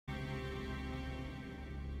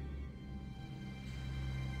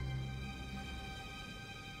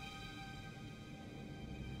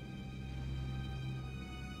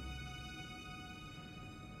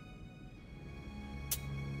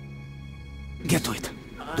Get to it.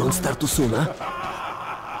 Don't start too soon, huh?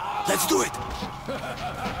 Let's do it!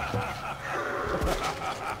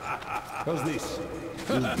 How's this?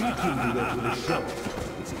 We'll beat him to that with a show.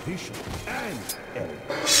 It's efficient and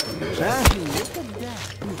Look at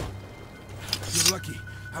that. You're lucky.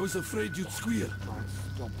 I was afraid you'd squeal.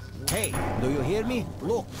 Hey, do you hear me?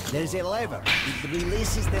 Look, there's a lever. It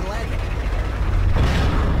releases the lever.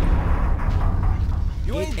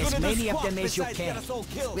 Hit as many of them as you can.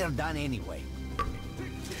 We're done anyway.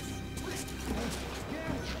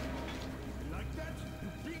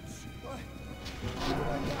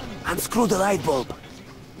 Unscrew the light bulb.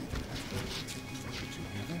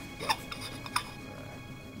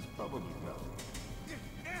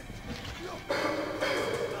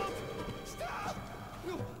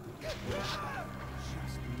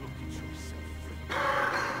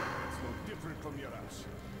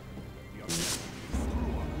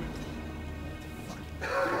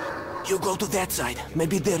 You go to that side.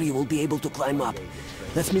 Maybe there you will be able to climb up.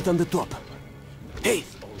 Let's meet on the top. Hey,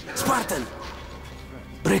 Spartan!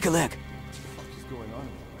 Break a leg.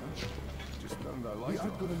 we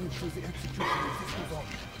aren't gonna live through the execution of this revolt.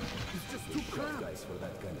 It's just too cramped. Guys for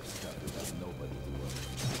that kind of stuff without nobody to work.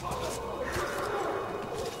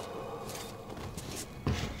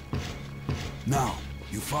 Now,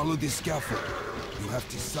 you follow this scaffold. You have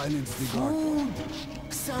to silence the guard. Food!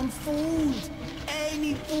 Some food!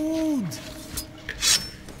 Any food!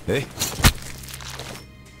 Hey?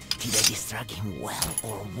 Did I distract him well,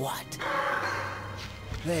 or what?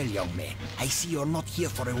 Well, young man, I see you're not here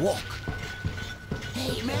for a walk.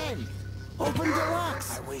 Hey, man! Open the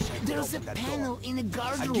locks! There's a panel in the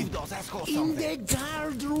guard room. Give those assholes in something. the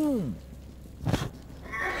guard room!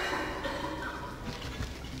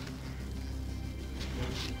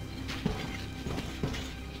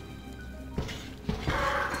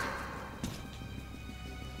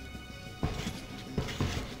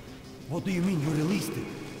 What do you mean you released it?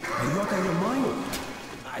 Are you out of your mind?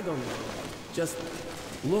 I don't know. Just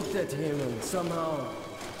looked at him and somehow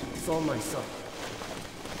saw myself.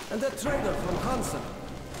 And that trader from Hansa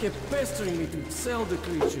kept pestering me to sell the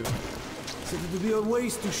creature. Said it would be a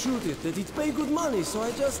waste to shoot it, that he'd pay good money, so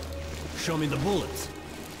I just... Show me the bullets.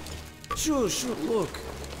 Sure, look.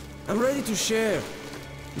 I'm ready to share.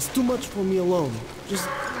 It's too much for me alone. Just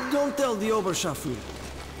don't tell the Oberscharführer.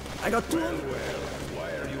 I got two...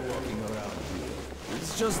 Why are you walking around here?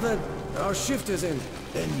 It's just that our shift is in.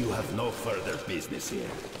 Then you have no further business here.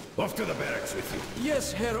 Off to the barracks with you.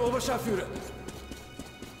 Yes, Herr Oberscharführer.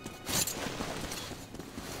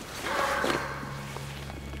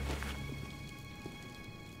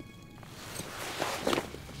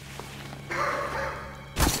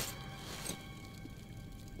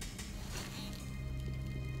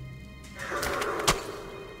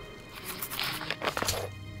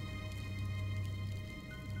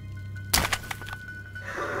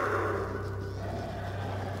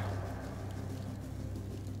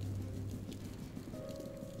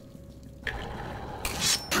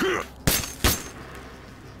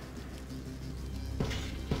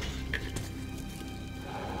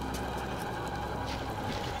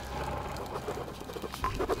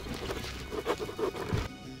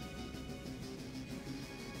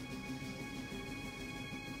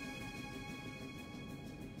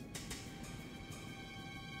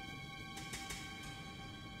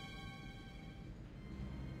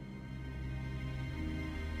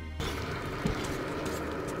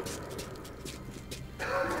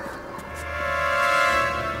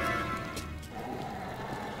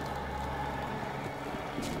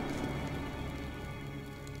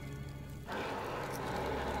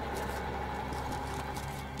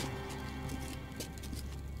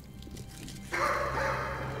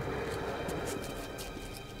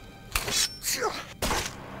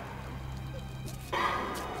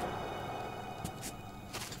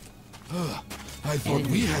 I thought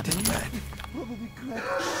we had it bad.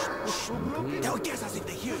 Don't guess us if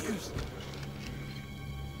they hear you.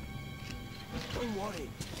 Don't worry.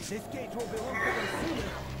 This gate will be open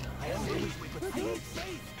sooner. I only wish we could see it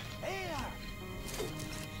safe. Here!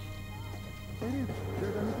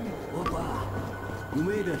 Opa! You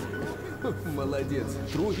made it. Молодец.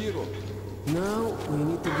 True hero. Now, we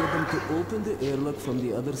need to get them to open the airlock from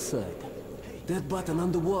the other side. That button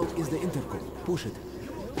on the wall is the intercom. Push it.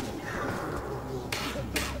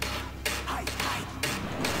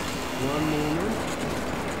 One moment.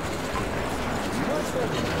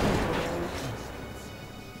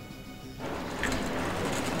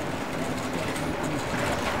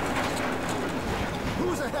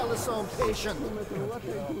 Who the hell is so impatient?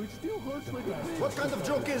 What kind of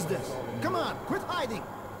joke is this? Come on, quit hiding!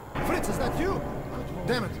 Fritz, is that you?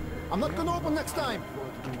 Damn it, I'm not gonna open next time.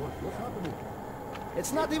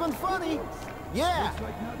 It's not even funny. Yeah,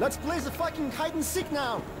 let's play the fucking hide and seek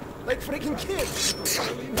now. Like freaking kids.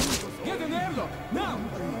 Get an airlock, now!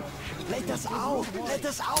 Let us out! Let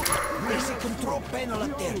us out! There's a control panel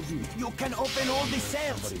up there. You can open all the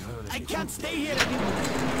cells. I can't stay here anymore.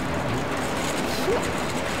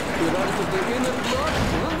 You're out of the inner block?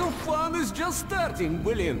 Well, the fun is just starting,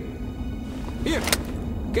 William. Here,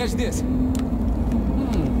 catch this.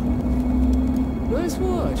 Nice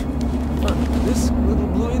watch. This little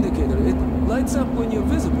blue indicator, it lights up when you're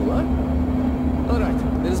visible, huh? Alright,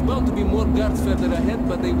 there's bound to be more guards further ahead,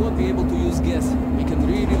 but they won't be able to use gas. We can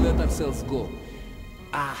really let ourselves go.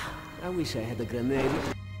 Ah, I wish I had a grenade.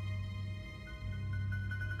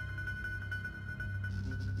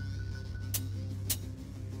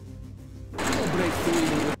 I'll break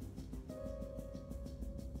through.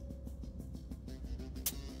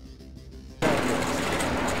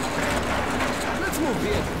 Let's move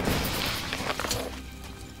here.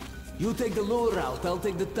 You take the lower route, I'll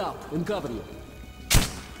take the top and cover you.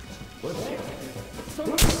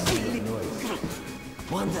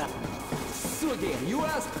 Wanda! Sugi, you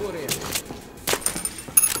asked for it!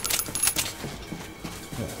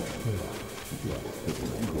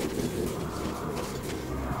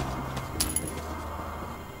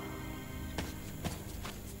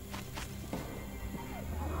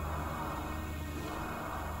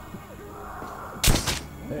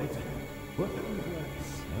 Hey, what?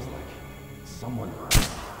 Smells like someone.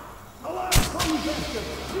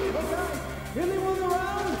 Anyone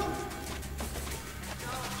around?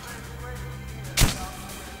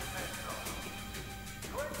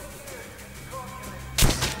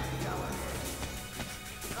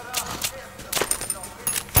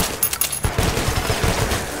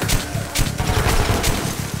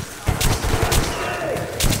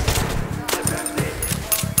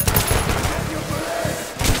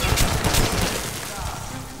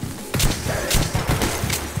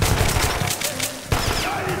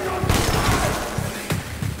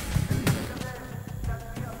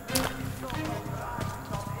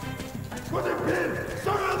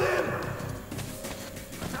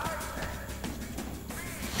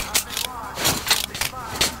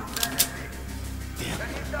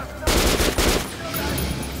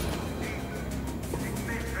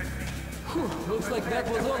 Looks like that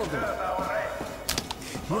was all of them.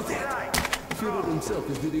 Not that. Führer himself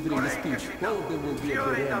is delivering a speech. All of them will be at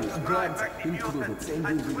the rally. Guards included. Same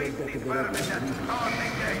rules we went back at the rally.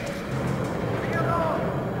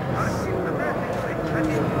 I see.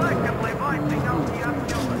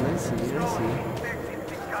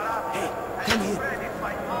 Hey, come here.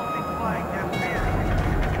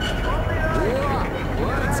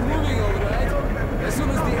 Well, it's moving all right. As soon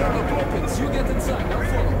as the airlock opens, you get inside. I'll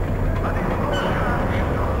follow.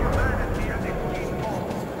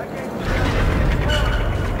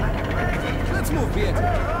 Let's move, Pietro.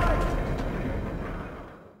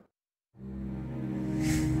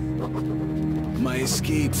 My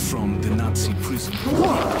escape from the Nazi prison.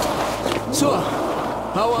 So,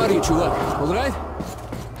 how are you, Chuvak? All right?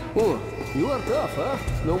 Oh, you are tough, huh?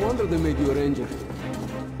 No wonder they made you a ranger.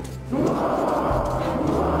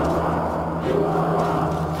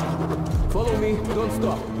 Follow me, don't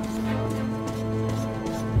stop.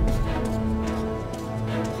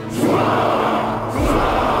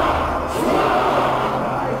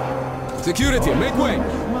 Security, make way! Our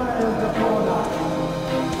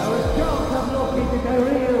scouts have located a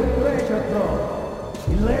real treasure trove.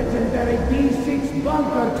 The legendary D6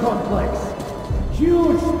 bunker complex.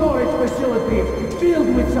 Huge storage facilities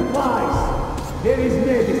filled with supplies. There is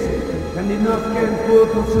medicine and enough canned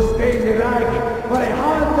food to sustain the Reich for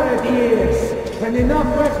 100 years. And enough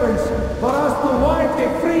weapons for us to wipe the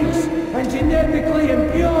freaks and genetically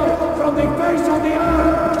impure from the face of the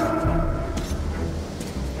earth.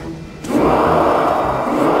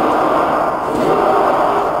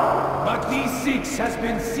 But D6 has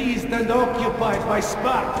been seized and occupied by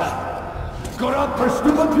Sparta. Corrupt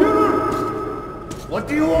Führer! What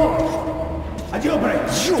do you want? A jailbreak!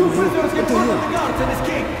 Two prisoners get caught with the guards and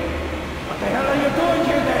escape! What the hell are you doing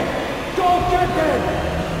here then? Go get them!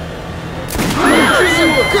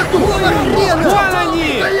 Вон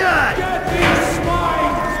они! Get these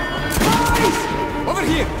swine! Guys! Over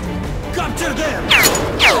here! Capture them!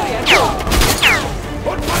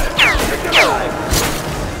 On fire! Take them alive!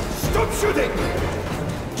 Stop shooting!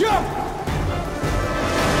 Jump!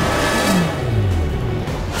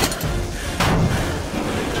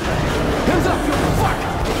 Hands up, you fuck!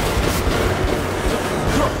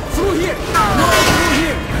 Go, through here! No, through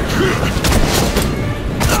here!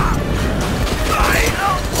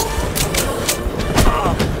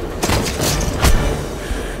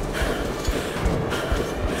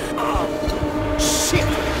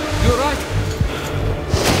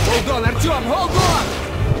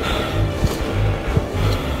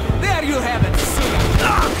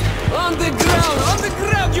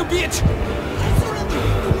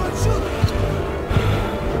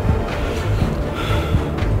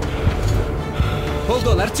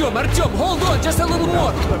 Artyom, hold on, just a little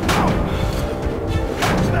more!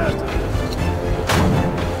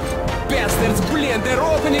 Bastards, блин, they're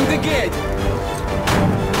opening the gate!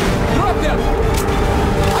 Drop them!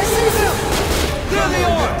 I see them! There they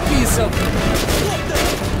are! Piece of...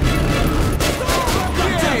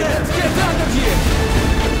 Okay, let's get out of here!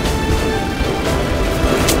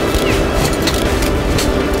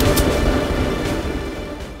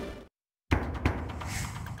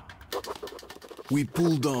 We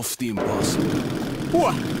pulled off the impossible.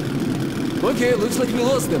 What? Okay, looks like we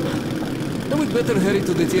lost them. Then we'd better hurry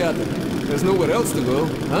to the theater. There's nowhere else to go,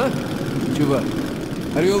 huh? Chuvak.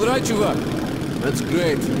 Are you alright, Chuvak? That's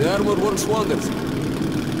great. The armor works wonders.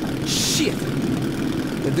 Shit!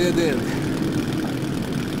 A dead end.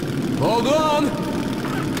 Hold on!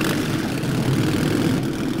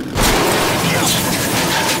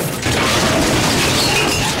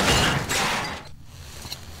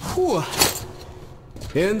 Whew.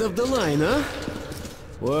 End of the line, huh?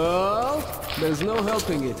 Well, there's no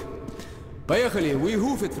helping it. Поехали, we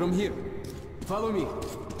hoof it from here. Follow me.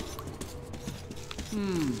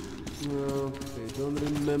 Okay, don't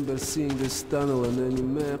remember seeing this tunnel on any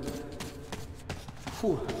map.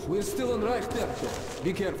 Whew, we're still on right there.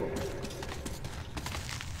 Be careful.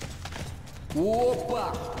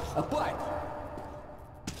 Опа! A pipe!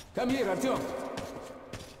 Come here, Artyom.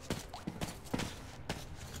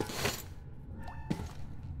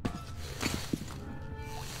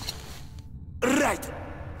 Right!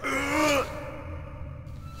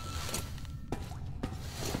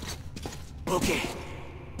 Okay.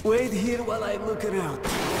 Wait here while I look around.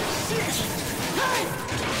 Shit! Hey!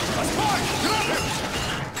 A spark! Drop him!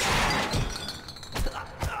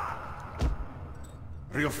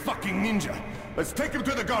 Real fucking ninja. Let's take him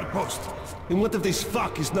to the guard post. And what if this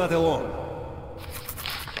fuck is not alone?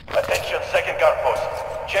 Attention, second guard post.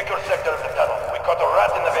 Check your sector of the tunnel. We caught a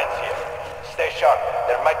rat in the vents here. Stay sharp.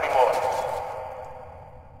 There might be more.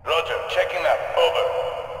 Roger. Checking up. Over.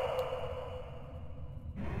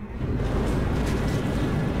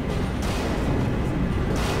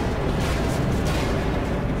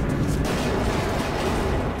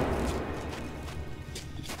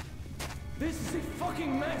 This is a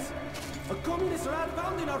fucking mess! A communist rat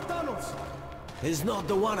found in our tunnels! He's not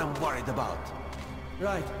the one I'm worried about.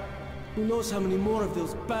 Right. Who knows how many more of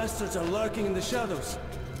those bastards are lurking in the shadows?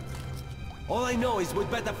 All I know is we'd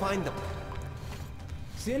better find them.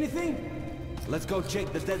 See anything? Let's go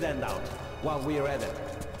check the dead end out while we're at it,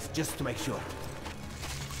 just to make sure.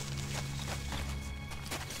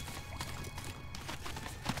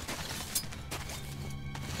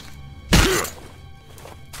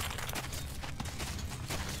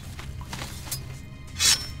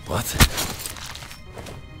 What?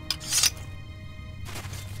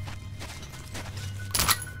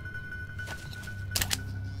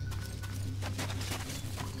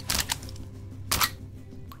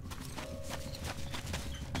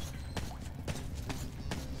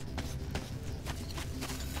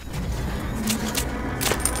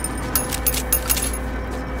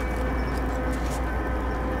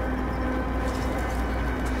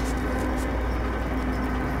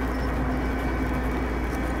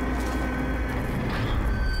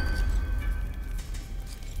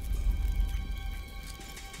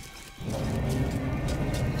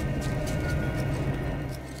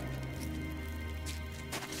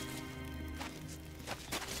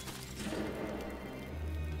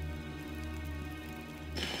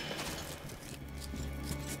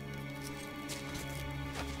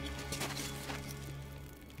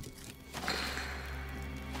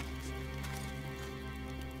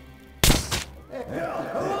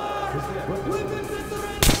 We've been